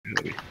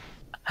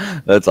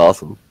That's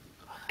awesome.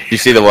 You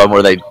see the one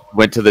where they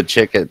went to the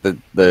chick at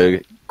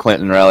the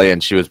Clinton rally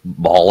and she was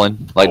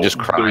bawling, like just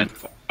crying.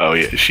 Oh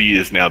yeah, she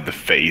is now the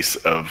face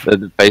of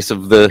The face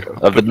of the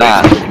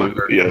night.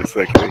 Yeah,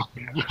 exactly.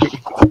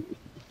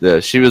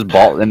 Yeah, she was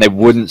bawling, and they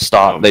wouldn't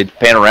stop. They'd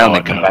pan around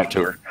and come back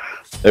to her.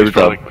 They were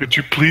like, "Could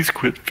you please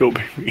quit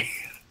filming me?"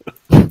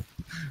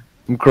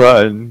 I'm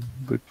crying.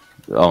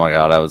 Oh my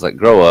god! I was like,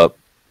 "Grow up."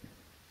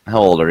 How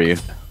old are you?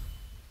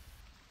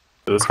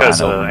 This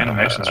guy's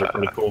animations are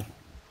pretty cool.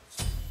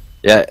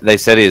 Yeah, they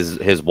said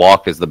his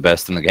walk is the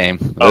best in the game.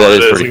 Oh, that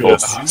is pretty cool.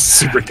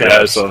 Super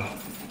casual.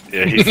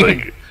 Yeah, he's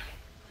like.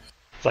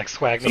 It's like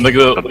swag. Look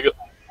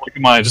at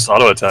my just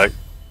auto attack.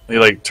 He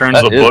like turns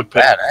the book.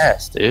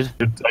 Badass, dude.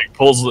 It like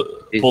pulls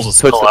the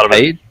spell out of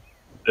it.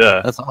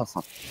 Yeah, that's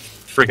awesome.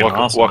 Freaking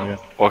awesome.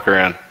 Walk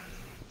around.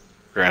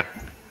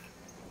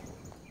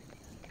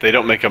 They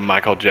don't make a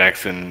Michael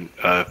Jackson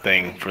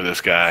thing for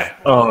this guy.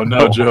 Oh,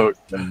 no joke.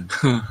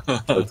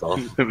 That's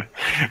awesome.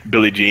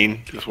 Billie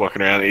Jean just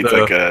walking around. He's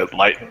like a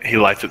light. He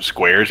lights up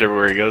squares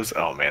everywhere he goes.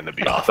 Oh man, that'd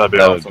be awesome. That'd be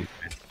awesome.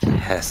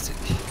 Fantastic.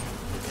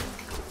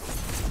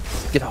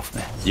 Get off,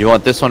 man. You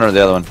want this one or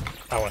the other one?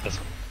 I want this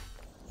one.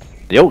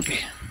 Yo.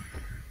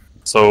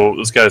 So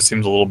this guy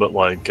seems a little bit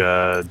like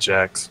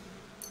Jax.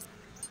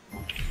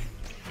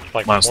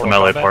 Like minus the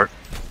melee part.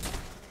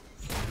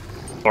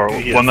 Or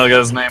one of the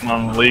guy's name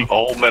on the league.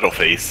 All metal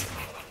face.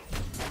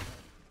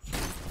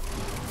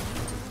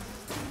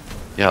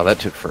 Yeah, that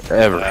took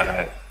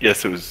forever.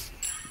 Yes, it was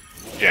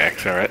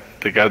Jax. All right,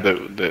 the guy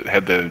that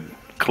had the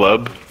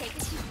club.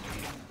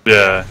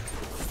 Yeah.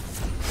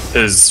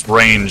 His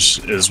range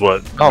is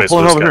what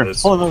basically this guy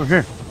is. Pull him over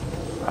here.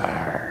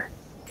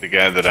 The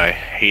guy that I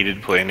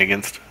hated playing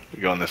against.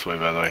 We're going this way,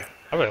 by the way.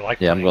 I really like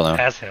I'm going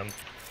as him.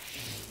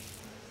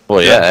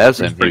 Well, yeah, as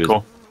him. Pretty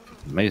cool.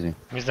 Amazing.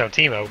 He's no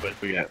Teemo, but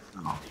We got.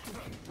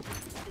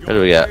 What do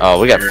we got? Oh,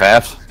 we got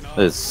Faf.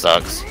 This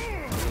sucks.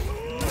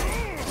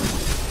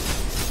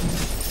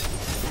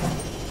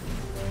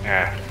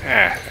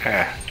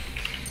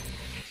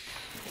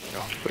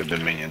 Oh, put the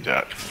minions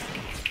out.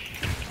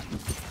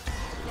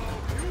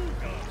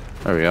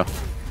 There we go.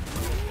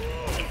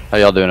 How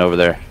y'all doing over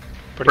there?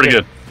 Pretty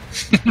good.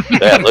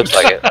 Yeah, it looks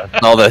like it.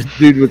 No, the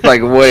dude was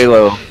like way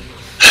low.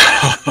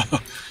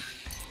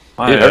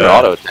 Dude, her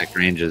auto attack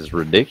range is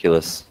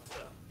ridiculous.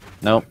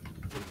 Nope.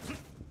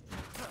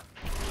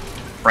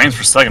 Frames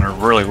per second are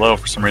really low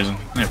for some reason.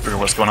 I need to figure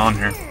what's going on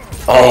here.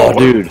 Oh,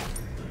 dude.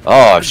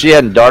 Oh, if she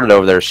hadn't darted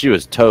over there, she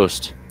was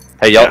toast.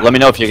 Hey, y'all, let me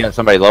know if you get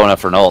somebody low enough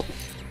for an ult.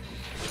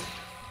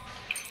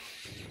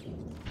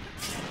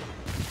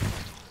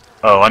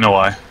 Oh, I know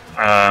why.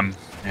 Man,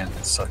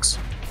 that sucks.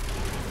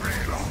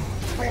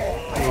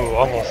 ooh,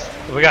 almost.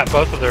 We got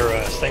both of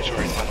their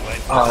sanctuaries by the way.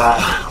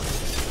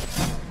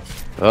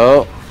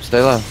 Oh,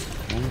 stay low.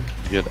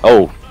 Good.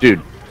 Oh,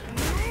 dude.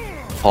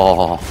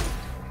 Oh,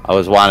 I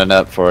was winding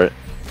up for it.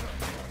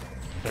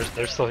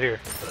 They're still here.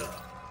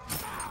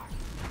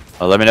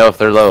 Oh, let me know if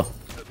they're low.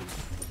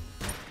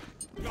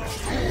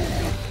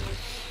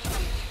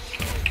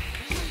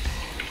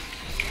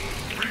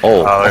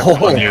 Oh,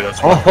 on you, that's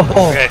fine.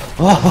 Okay.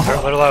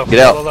 They're low. Get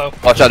out. They're low.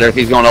 Watch out there.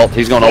 He's going ult.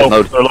 He's going ult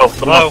mode. They're low.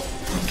 They're low.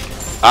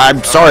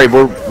 I'm sorry.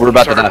 We're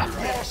about to die.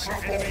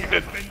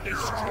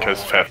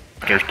 Because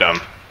Fafner's dumb.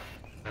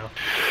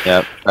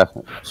 Yep.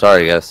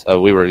 Sorry, guys.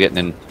 We were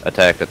getting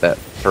attacked at that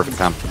perfect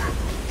time.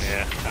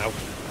 Yeah. I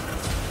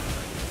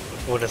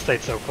wouldn't have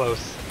stayed so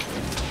close.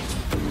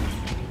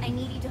 I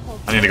need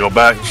to go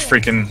back.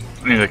 Freaking.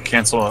 I need to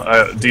cancel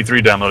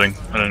D3 downloading.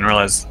 I didn't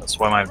realize that's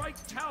why my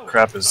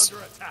crap is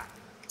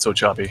so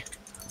choppy.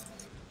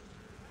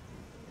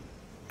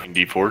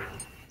 D4?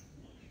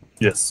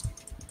 Yes.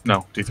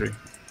 No, D3.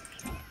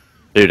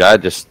 Dude,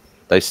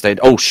 they stayed.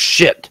 Oh,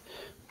 shit.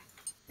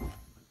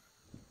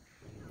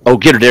 Oh,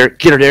 get her, Derek.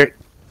 Get her, Derek.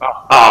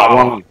 Wrong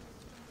one.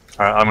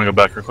 Alright, I'm gonna go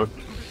back real quick.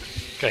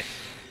 Okay.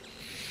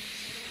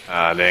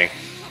 Ah, dang.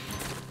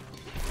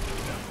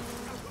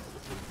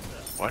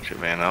 Watch it,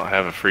 man. I don't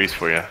have a freeze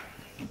for you.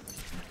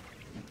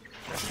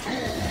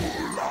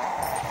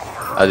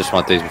 I just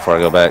want these before I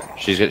go back.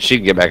 She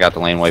can get back out the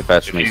lane way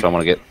faster than me, so I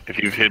want to get. If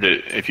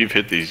you've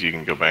hit these, you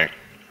can go back.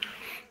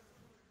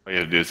 All you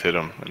have to do is hit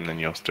them, and then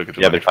you'll still get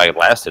the money. But if I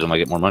lasted them, I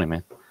get more money,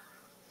 man.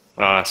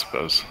 Oh, I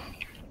suppose.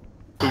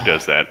 Who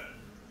does that?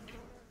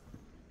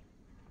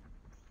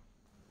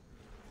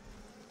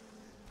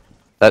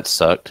 That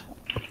sucked.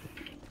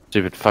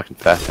 Stupid fucking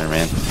Fafner,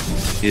 man.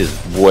 He is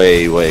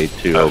way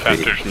too OP.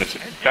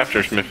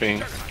 Fafner's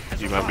missing.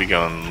 You might be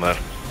going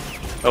left.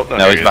 Oh,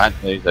 no, he's behind.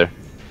 He's there.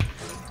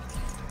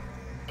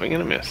 Swing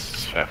and a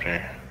miss,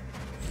 Fafner.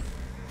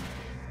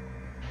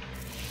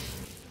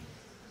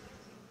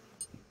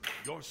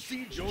 Your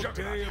siege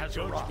day of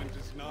judgment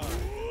is nigh.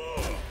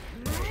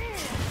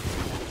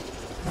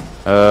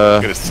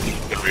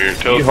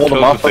 You hold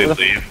them off over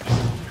there?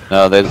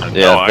 No,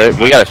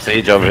 we got a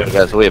siege over here,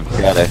 guys, so we have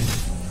got it.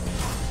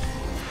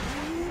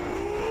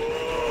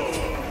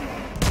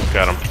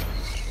 Got him.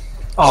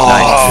 Oh,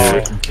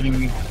 nice, dude. Kidding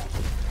me.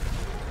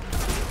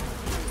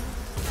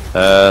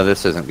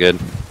 This isn't good.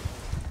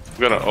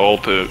 I'm gonna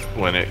ult it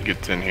when it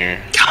gets in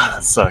here. God,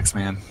 that sucks,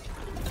 man.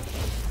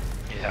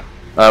 Yeah.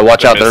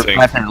 Watch out, They're they're missing.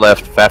 Fafnir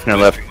left. Fafnir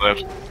left.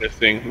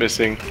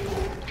 Missing.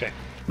 Okay.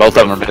 Both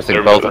of them are missing.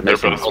 They're Both are they're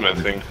missing. both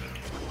missing.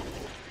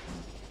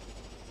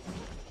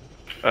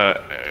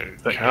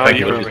 How Thank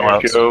you you for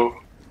the go?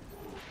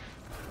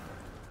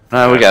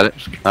 No, we got it.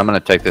 I'm gonna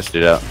take this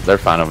dude out. They're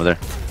fine over there.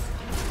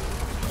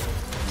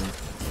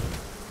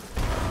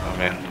 Oh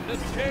man. The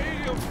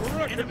day of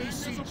reckoning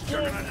siege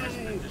juggernaut has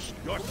been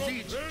destroyed. Your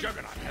siege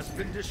juggernaut has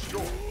been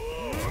destroyed.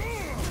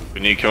 We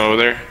need to come over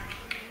there.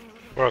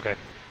 We're okay.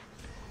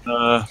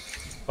 Uh,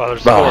 Well,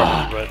 there's 4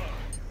 of them, but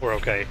we're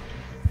okay.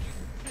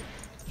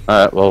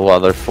 Alright, well, while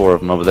there's 4 of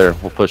them over there,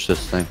 we'll push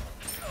this thing.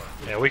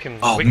 Yeah, we can.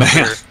 Oh, we can man.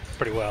 clear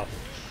pretty well.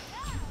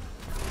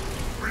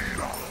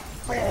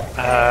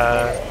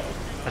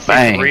 I see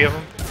Bang. 3 of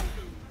them.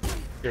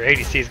 Your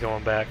ADC's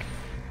going back.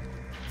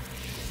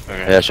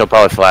 Okay. Yeah, she'll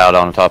probably fly out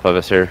on top of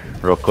us here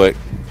real quick.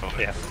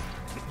 Yeah.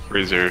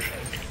 Reserve.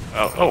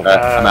 Oh.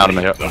 I'm out of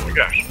here. Oh my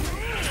gosh.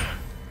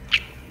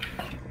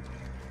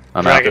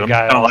 I'm out. Dragon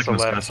guy I don't like also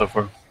this guy left. so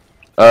far.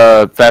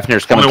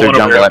 Fafnir's coming Only through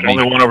one over jungle here. at me.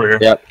 Only one over here.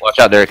 Yep, watch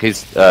out, Derek.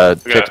 He's We got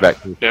kicked it. back.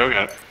 Yeah, we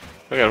got it.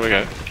 We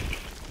got it.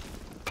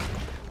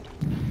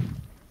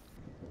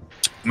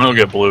 I'm gonna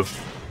get blue.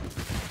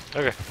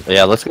 Okay.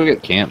 Yeah, let's go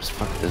get camps.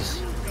 Fuck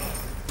this.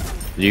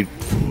 You.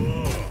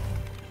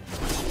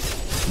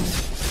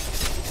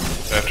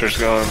 After it's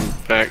going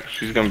back,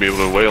 she's gonna be able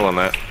to wail on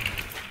that.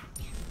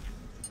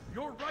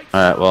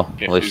 Alright, well,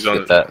 Yeah, at least he's on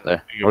get it. that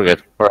there. You We're go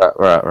good.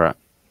 We're out.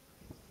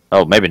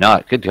 Oh, maybe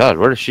not. Good God,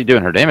 where is she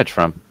doing her damage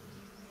from?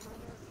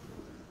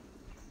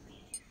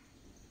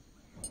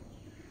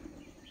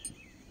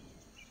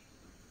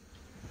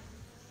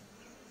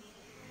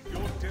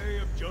 Your day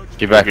of judgment.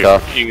 She backed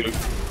off. You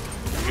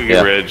can get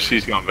Yeah. red.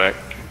 She's going back.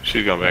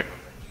 She's going back.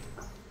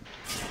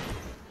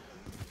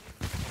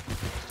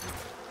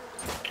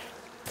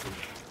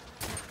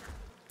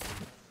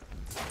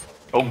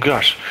 Oh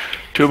gosh,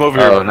 2 of them over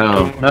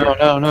here.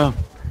 Oh, no.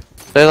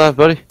 Stay alive,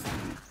 buddy.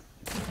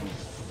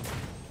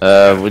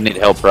 We need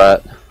help, right?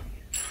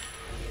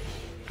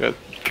 Got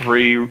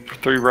three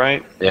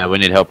right. Yeah, we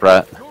need help,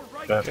 right?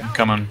 I'm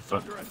coming,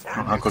 but I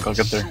don't know how quick I'll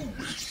get there.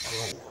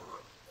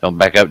 Don't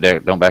back up,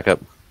 Derek. Don't back up.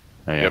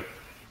 There you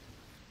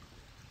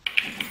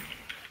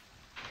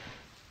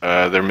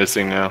Yep. They're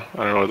missing now. I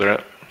don't know where they're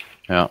at.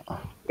 go. Yeah.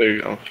 There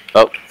you go.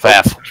 Oh,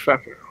 Faf.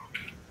 Fafnir.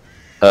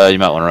 You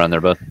might want to run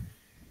there, bud.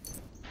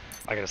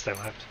 I gotta stay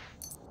left.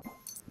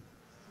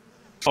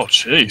 Oh,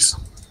 jeez.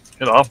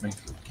 Get off me.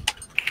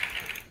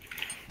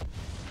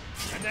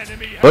 An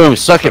enemy has Boom,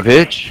 suck it,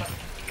 bitch.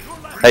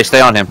 Hey,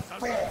 stay on him.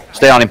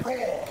 Stay on him.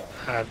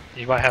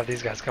 You might have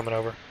these guys coming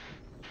over.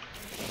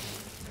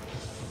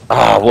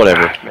 Ah,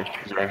 whatever.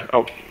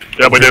 Oh,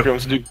 Yeah, we here do.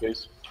 comes Duke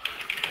Face.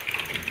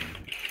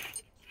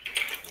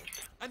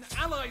 an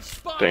ally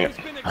spy Dang it.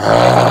 has been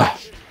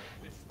exposed.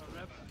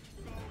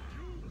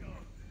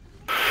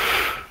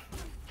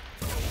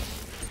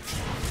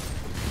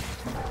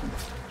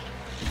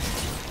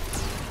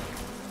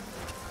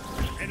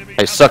 Enemy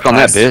Hey, suck on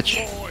that, bitch.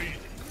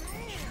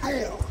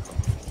 destroyed.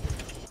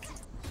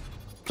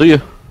 See you.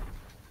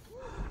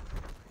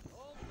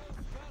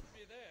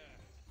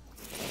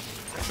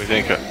 What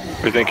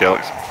do you think,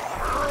 Alex?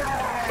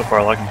 So far,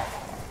 I like him.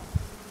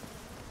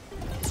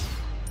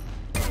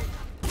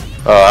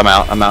 Oh,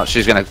 I'm out.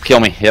 She's gonna kill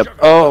me. Yep.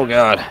 Oh,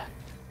 God.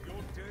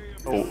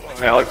 Oh,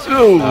 Alex.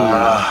 Ooh.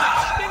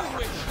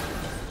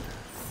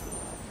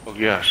 Oh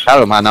gosh.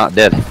 How am I not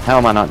dead? How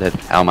am I not dead?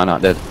 How am I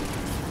not dead?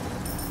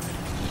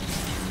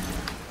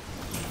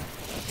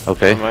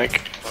 Okay.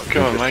 Mike.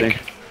 Come on,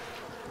 Mike.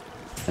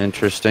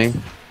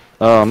 Interesting.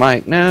 Oh,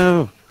 Mike,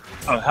 no.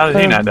 Oh, how did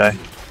he not die?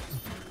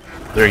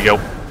 There you go.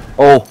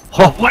 Oh,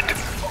 what?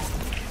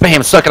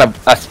 Bam, suck it up.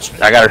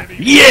 I got her.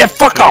 Yeah,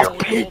 fuck off,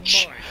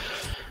 bitch.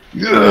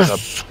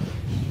 Yes.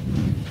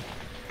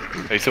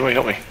 Hey, somebody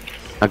help me.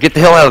 Now get the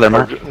hell out of there,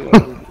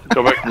 man.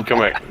 Go back and come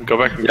back. Go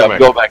back and Yeah, come back.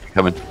 go back.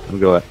 Coming. I'm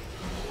going.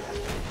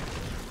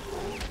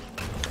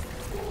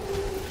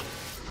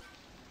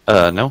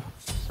 No.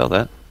 Sell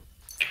that.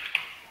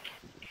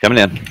 Coming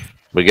in.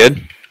 We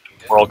good?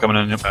 We're all coming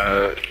in. Yep.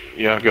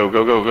 Yeah, go.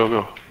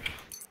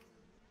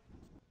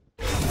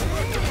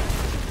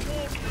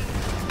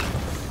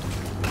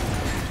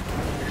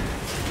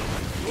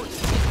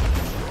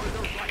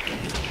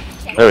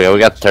 There we go. We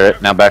got the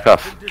turret. Now back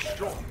off.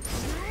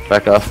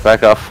 Back off.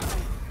 Back off.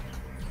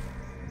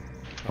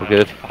 We're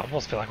good. I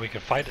almost feel like we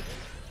could fight it.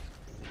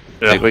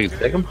 Yeah. Think we can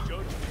take him?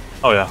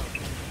 Oh, yeah.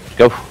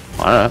 Go.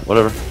 Alright,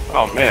 whatever.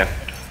 Oh man.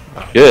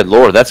 Good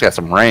lord, that's got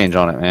some range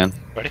on it, man.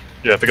 Ready?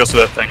 Yeah, if it goes to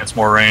that thing, it's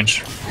more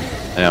range.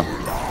 Yeah.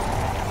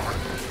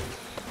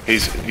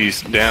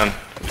 He's down.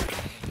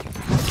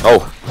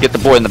 Oh, get the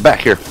boy in the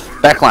back here.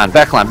 Backline.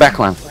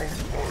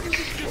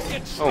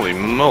 Holy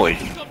moly.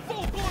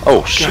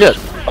 Oh, shit.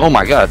 Oh,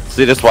 my God.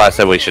 See, that's why I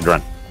said we should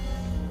run.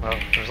 Well,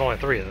 there's only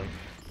 3 of them.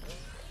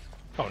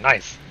 Oh,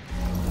 nice.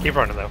 Keep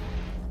running though.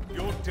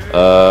 Your day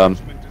Um, of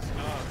judgment is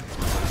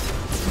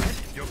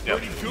nigh. You're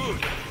pretty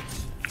good.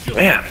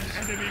 Man,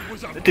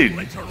 that dude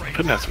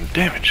putting out some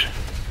damage.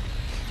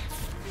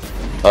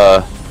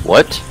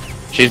 What?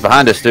 She's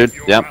behind us, dude.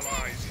 Yep.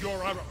 Allies,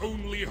 you're our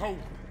only hope.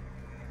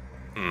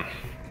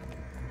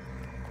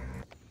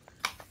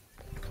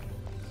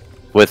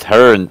 With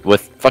her and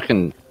with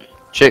fucking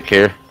chick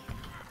here.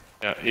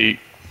 Yeah,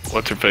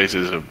 what's her face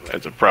is a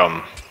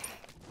problem.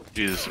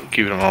 She's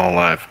keeping them all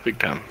alive, big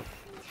time.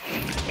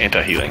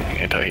 Anti-healing,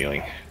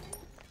 anti-healing.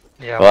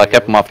 Yeah. Well, I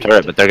kept them off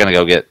turret, but they're gonna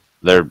go get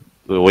their.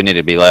 We need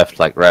to be left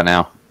like right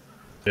now,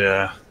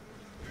 Yeah.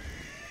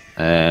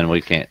 and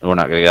we can't. We're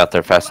not gonna get out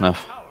there fast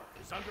enough.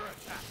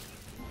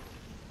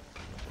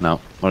 No,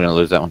 we're gonna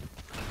lose that one.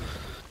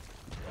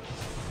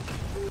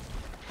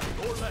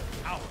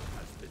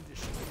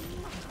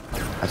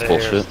 That's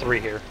There's bullshit. 3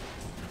 here.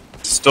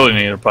 Still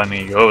probably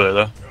need to go over there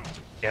though.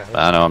 Yeah.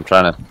 I know. I'm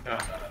trying to.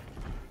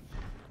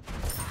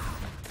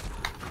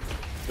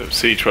 The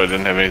siege probably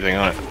didn't have anything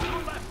on it.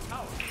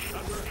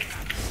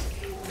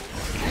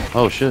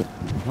 Oh shit.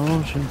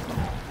 Oh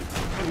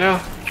shit. No.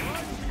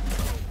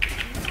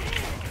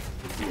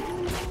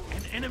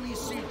 An enemy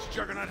siege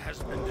juggernaut has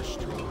been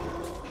destroyed.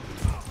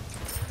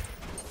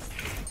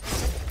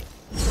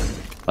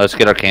 Let's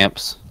get our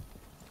camps.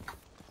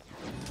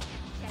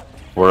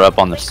 We're up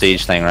on the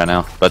siege thing right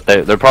now, but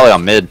they're probably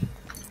on mid.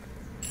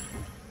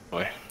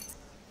 Boy.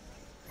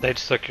 They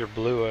just took your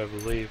blue, I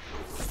believe.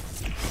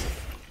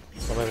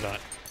 Or maybe not.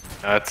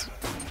 It's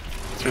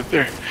right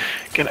there.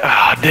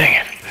 Ah,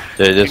 dang it.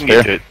 Did it We can get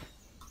to disappear? it.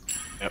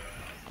 Yep.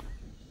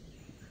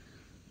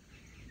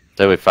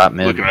 Did we fight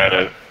mid? Looking at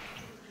it.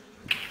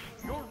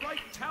 Your right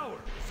tower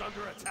is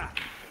under attack.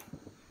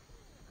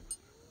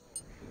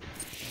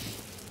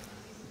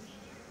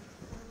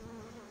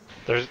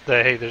 There's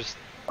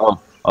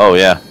Oh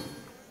yeah.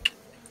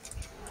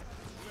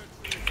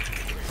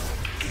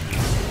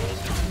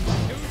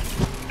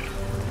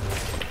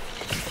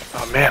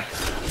 Oh man.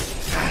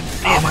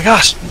 Oh my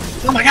gosh!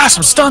 Oh my gosh!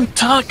 I'm stunned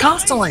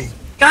constantly.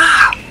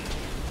 God!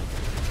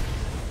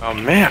 Oh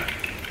man.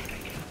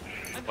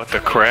 What the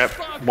crap?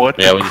 What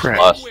Yeah, the we just crap?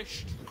 lost.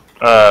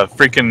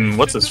 Freaking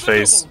what's his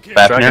face?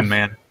 Fafnir? Dragon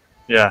Man.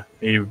 Yeah,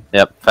 he.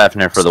 Yep,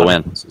 Fafnir for the Stun-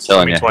 win. I'm stun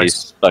telling me you, twice.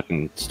 he's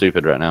fucking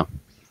stupid right now.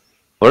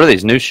 What are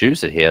these new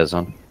shoes that he has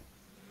on?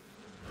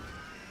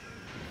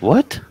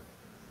 What?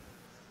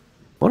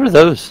 What are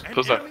those?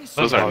 Those aren't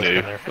always new.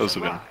 been there for Those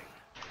have been.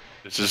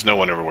 It's just no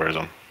one ever wears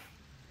them.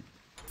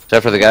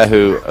 Except for the guy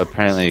who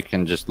apparently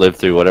can just live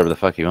through whatever the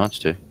fuck he wants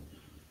to.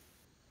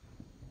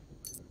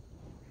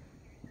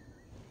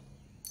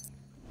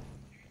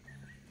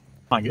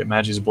 Might get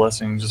Magi's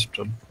blessing just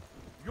to.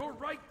 Your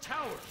right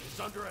tower is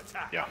under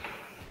attack. Yeah.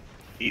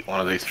 Eat one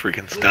of these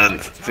freaking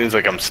stuns. Seems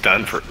like I'm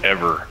stunned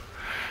forever.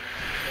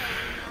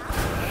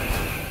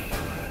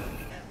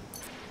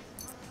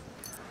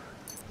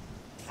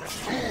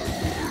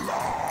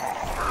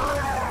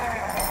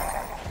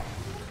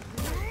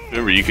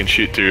 Remember, you can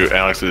shoot through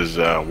Alex's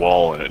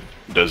wall and it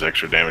does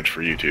extra damage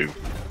for you too.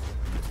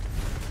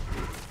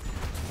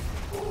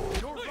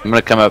 I'm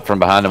gonna come up from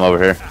behind him over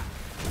here.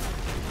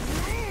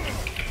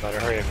 better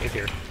hurry up, get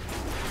here.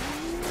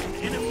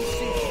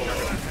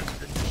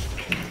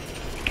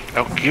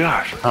 Oh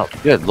gosh. Oh,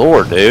 good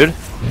lord, dude.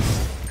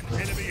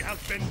 Enemy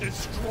has been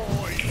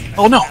destroyed.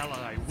 Oh no!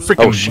 Ally will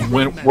Freaking Oh, shit.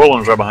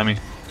 whirlwind's right behind me.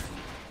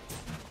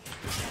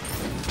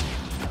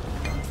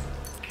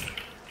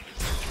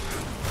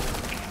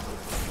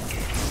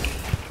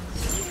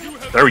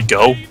 There we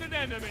go. be an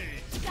enemy.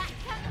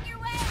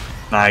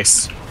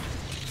 Nice.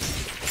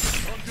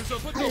 Hunters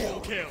of a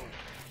double kill.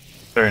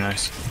 Very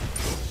nice.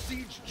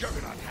 Siege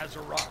juggernaut has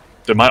arrived.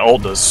 Dude, my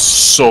ult does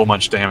so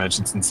much damage.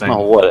 It's insane.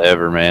 Oh,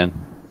 whatever, man.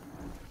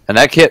 And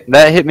that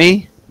hit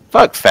me?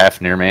 Fuck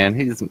Fafnir, man.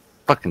 He's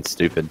fucking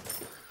stupid.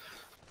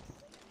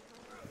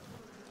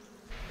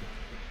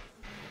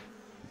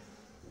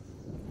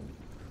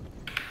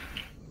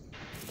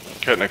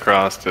 Cutting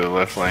across to the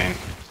left lane.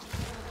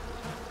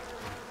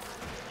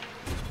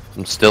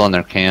 I'm still in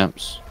their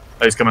camps.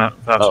 Oh, he's coming out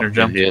faster Oh, than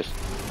jump. he is.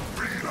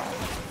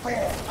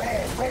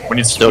 We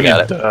need,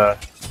 got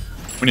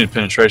we need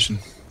penetration.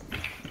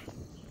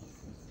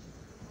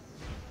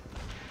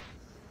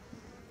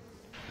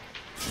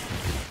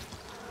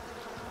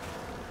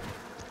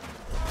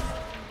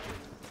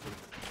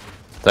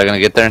 Is that gonna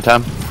get there in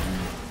time?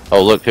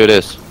 Oh, look who it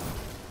is.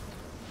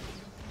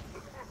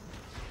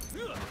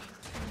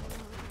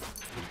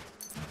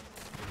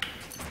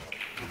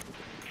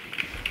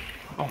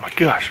 Oh my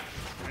gosh.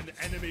 An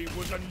enemy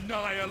was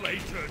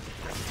annihilated.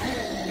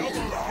 Double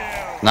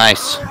kill.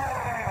 Nice.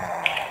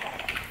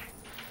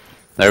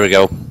 There we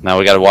go. Now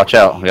we gotta watch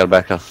out. We gotta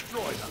back up.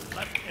 Destroy the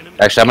left enemy.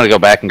 Actually, I'm gonna go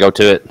back and go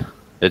to it.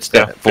 It's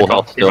got full good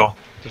call, health good still. call.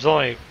 There's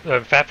only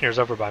Fafnir's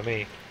over by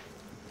me.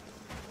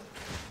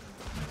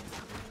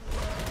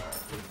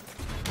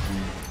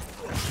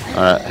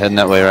 Alright, heading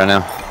that way right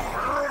now.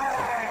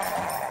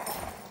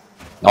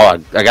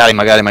 Oh, I got him,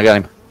 I got him, I got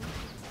him.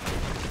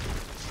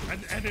 An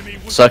enemy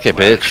was Suck it,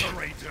 bitch.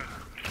 obliterated.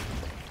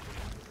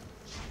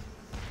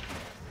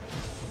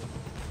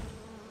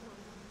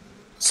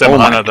 Sit Oh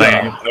behind my that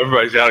thing.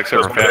 Everybody's out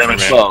except for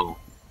Damage. Fafnir, man. Whoa.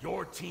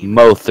 Your team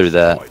mow through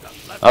that.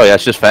 Oh yeah,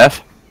 it's just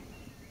Faf.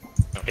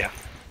 Yeah.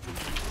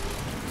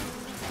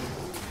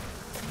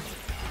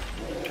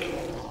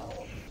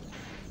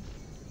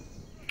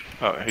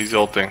 Oh, he's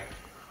ulting.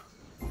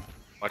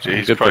 Watch it.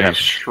 He's Good for probably him.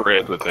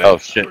 shred with that. Oh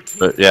shit!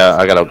 But yeah,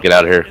 I gotta get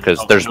out of here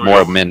because there's Here we more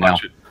go. of them in now.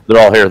 Watch it.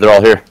 They're all here. They're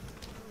all here.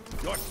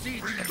 Your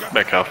siege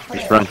Back off.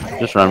 Just run.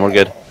 Just run. We're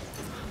good.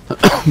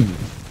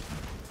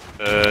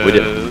 We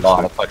did a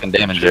lot of fucking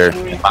damage there.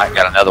 I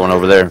got another one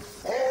over there.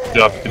 Good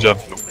job. Good job.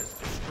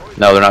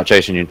 No, they're not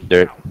chasing you,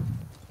 Derek.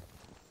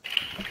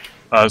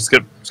 Let's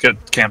get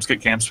camps.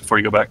 Get camps before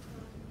you go back.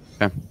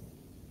 Okay.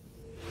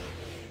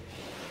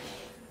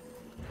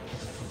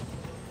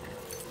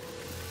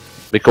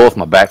 Be cool if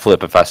my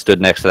backflip, if I stood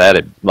next to that,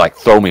 it'd like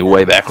throw me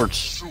way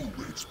backwards.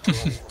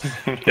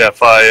 Yeah,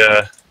 if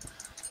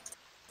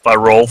I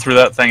roll through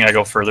that thing, I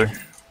go further.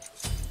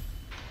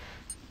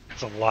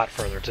 It's a lot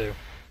further too.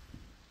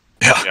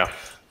 Yeah.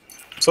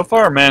 So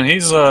far, man,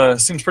 he's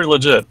seems pretty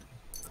legit.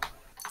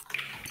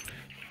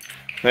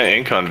 That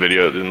Incon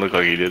video didn't look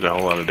like he did a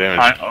whole lot of damage.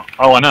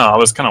 I know. I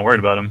was kind of worried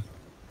about him.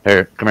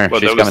 Here, come here. Well,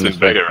 She's that was coming in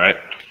this way. beta, right?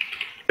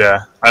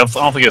 Yeah, I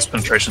don't think his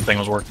penetration thing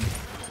was working.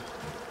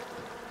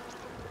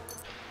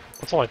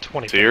 It's only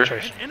 20 So you're-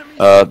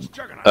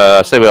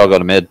 penetration. Say we all go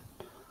to mid.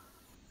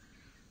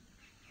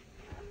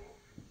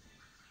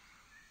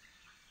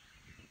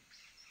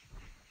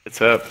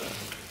 It's up.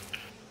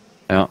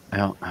 Out,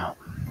 out, out.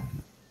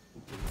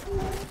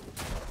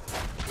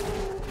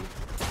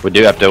 We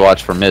do have to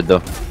watch for mid though.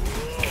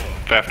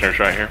 Fafner's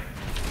right here.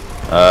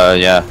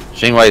 Yeah.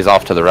 Xingwei's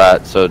off to the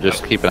right, so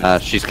just keep an eye.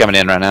 She's coming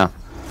in right now.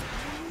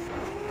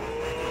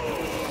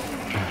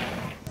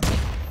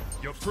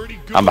 You're pretty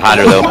good. I'm behind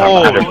her though.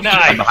 I'm behind her. Oh,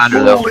 nice. I'm behind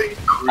her though.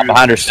 I'm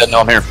behind her, sitting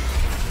on here.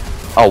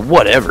 Oh,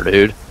 whatever,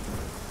 dude.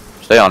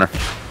 Stay on her.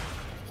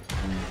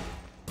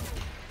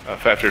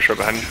 Fafner's right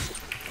behind you.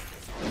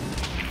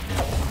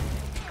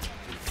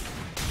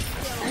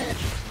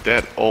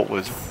 That ult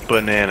was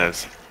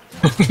bananas.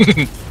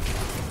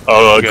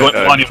 Oh, Okay, go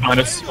on, you behind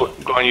us.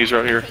 Go on, use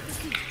right here.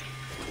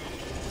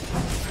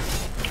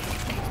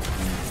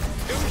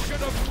 You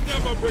should have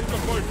never picked a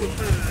fight with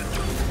me.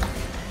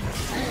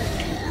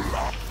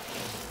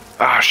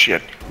 Ah,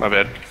 shit. My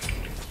bad.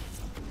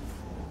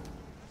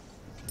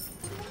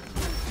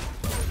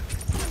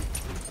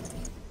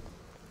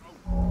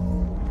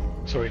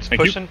 So we're just Thank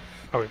you. pushing?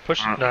 Are we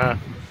pushing? Nah.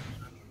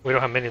 We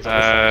don't have minions on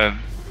this side.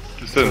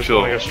 This doesn't So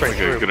feel we're going like straight a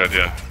through. good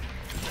idea.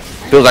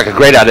 Feels like a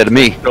great idea to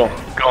me. Go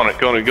on it,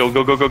 go on it, go,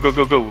 go, go, go, go,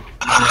 go, go.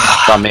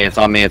 It's on me. It's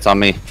on me. It's on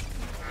me.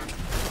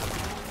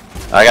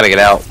 I gotta get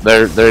out.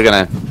 They're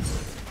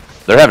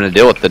having to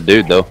deal with the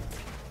dude though.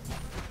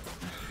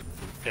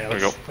 Yeah, we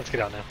let's, go. let's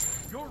get out now.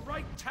 Your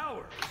right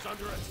tower is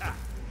under attack.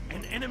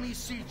 An enemy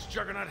siege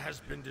juggernaut has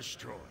been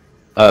destroyed.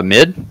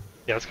 Mid.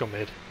 Yeah, let's go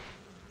mid.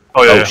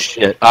 Oh yeah, Oh yeah.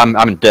 shit.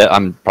 I'm dead.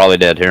 I'm probably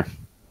dead here.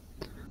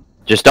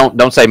 Just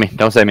don't save me.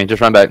 Don't save me.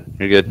 Just run back.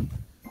 You're good.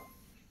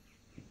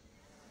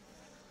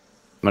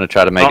 I'm gonna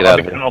try to make it out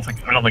of I here. don't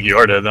think you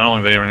are dead. I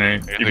don't think they I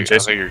even think, I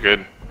chase think you're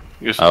good.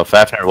 You just, Oh,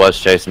 Fafner was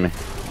chasing me.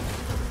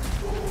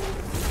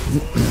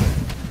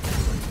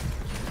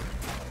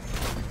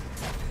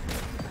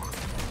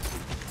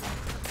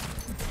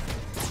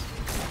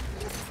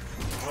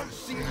 One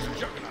siege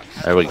juggernaut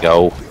has There we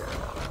go.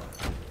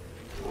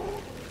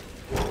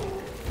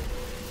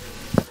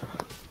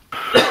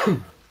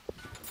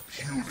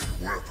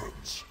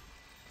 weapons.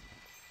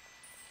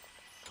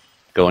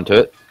 Go into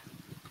it.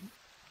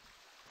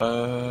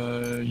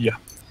 Yeah.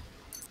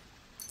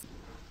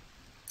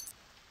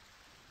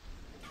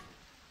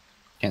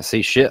 Can't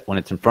see shit when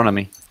it's in front of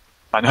me.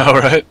 I know,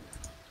 right?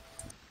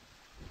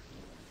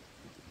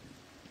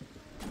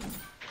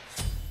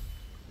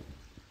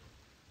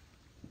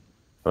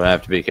 But I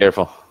have to be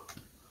careful.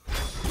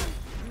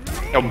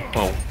 oh,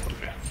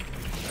 okay.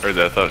 Heard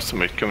that. I thought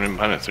somebody coming in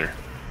behind us there.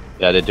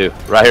 Yeah, I did too.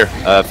 Right here.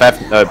 Yep.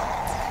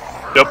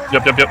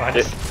 Behind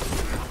us.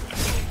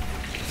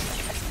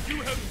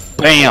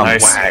 Bam!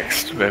 Nice.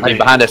 Waxed, baby. Hey,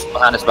 behind us.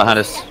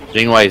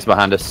 Jingwei's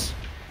behind us.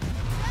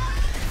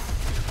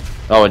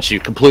 Oh, and she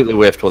completely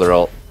whiffed with her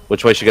ult.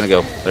 Which way is she gonna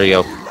go? There you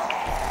go.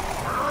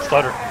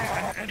 Stutter.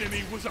 An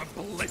enemy was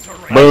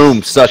obliterated.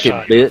 Boom! Suck it,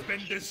 Shot. bitch. Been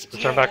Let's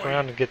turn back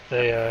around and get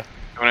the,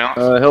 Coming out?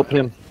 Help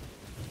him.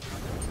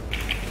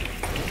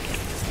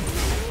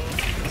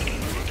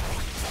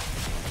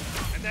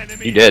 An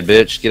enemy You dead,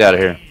 bitch. Get out of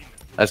here.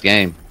 That's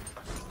game.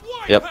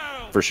 Yep,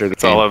 for sure.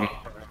 It's all of them.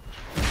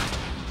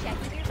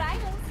 Checking your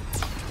vitals.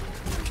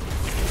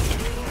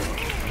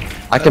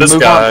 I can This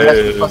move guy on. That's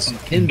is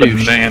fucking Hindu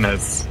shit.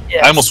 bananas.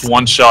 I almost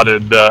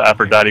one-shotted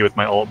Aphrodite with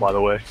my ult, by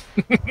the way.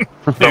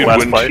 That Dude, last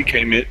when fight.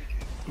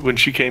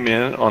 she came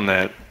in on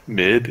that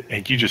mid,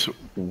 and you just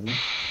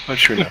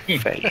punched her in the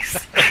face.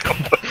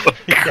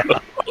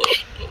 I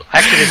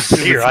actually didn't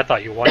see her. I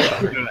thought you one-shot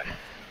her.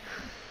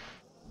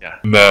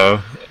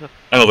 No,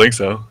 I don't think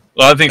so.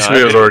 Well, I think No, she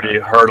I was did. already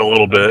hurt a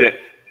little bit.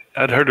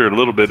 I'd heard her a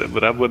little bit,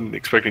 but I wasn't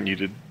expecting you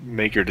to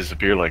make her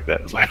disappear like that.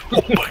 It was like,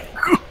 oh my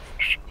god.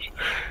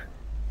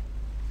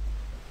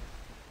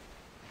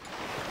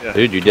 Yeah,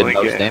 Dude, you did 20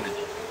 most game. damage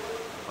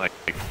Like,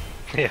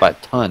 Yeah. by a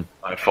ton.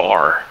 by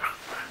far.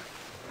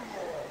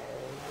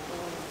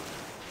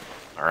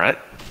 Alright.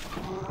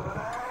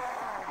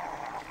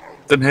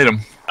 Didn't hit him.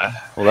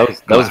 Well,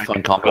 that was a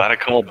fun combo. Glad I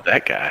called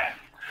that guy.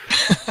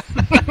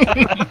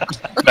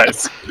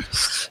 Nice.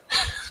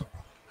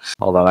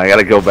 Hold on, I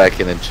gotta go back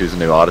in and choose a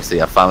new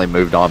Odyssey. I finally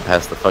moved on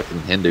past the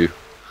fucking Hindu.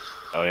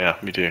 Oh yeah,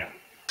 me too.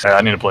 Yeah,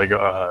 I need to play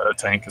a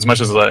tank. As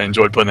much as I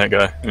enjoyed playing that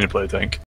guy, I need to play a tank.